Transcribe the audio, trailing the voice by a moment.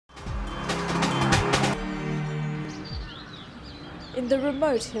In the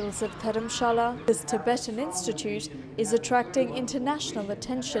remote hills of Dharamshala, this Tibetan institute is attracting international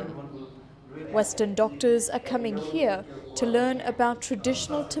attention. Western doctors are coming here to learn about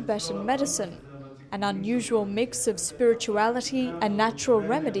traditional Tibetan medicine, an unusual mix of spirituality and natural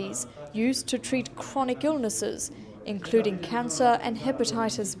remedies used to treat chronic illnesses, including cancer and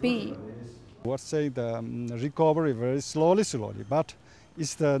hepatitis B. What say the recovery very slowly, but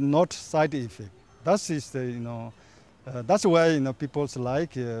it's the not side effect. That is the that's why people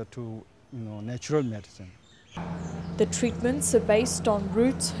like to natural medicine. The treatments are based on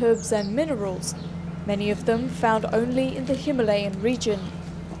roots, herbs and minerals, many of them found only in the Himalayan region.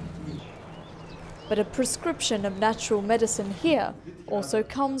 But a prescription of natural medicine here also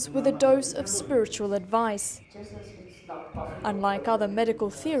comes with a dose of spiritual advice. Unlike other medical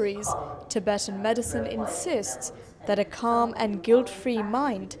theories, Tibetan medicine insists that a calm and guilt-free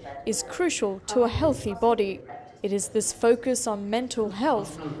mind is crucial to a healthy body. It is this focus on mental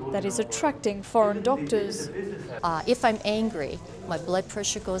health that is attracting foreign doctors. If I'm angry, my blood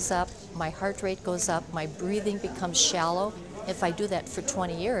pressure goes up, my heart rate goes up, my breathing becomes shallow. If I do that for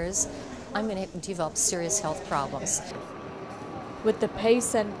 20 years, I'm going to develop serious health problems. With the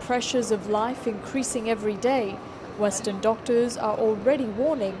pace and pressures of life increasing every day, Western doctors are already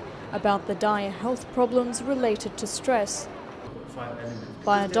warning about the dire health problems related to stress.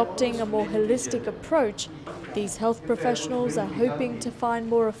 By adopting a more holistic approach, these health professionals are hoping to find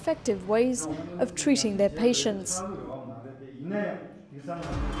more effective ways of treating their patients.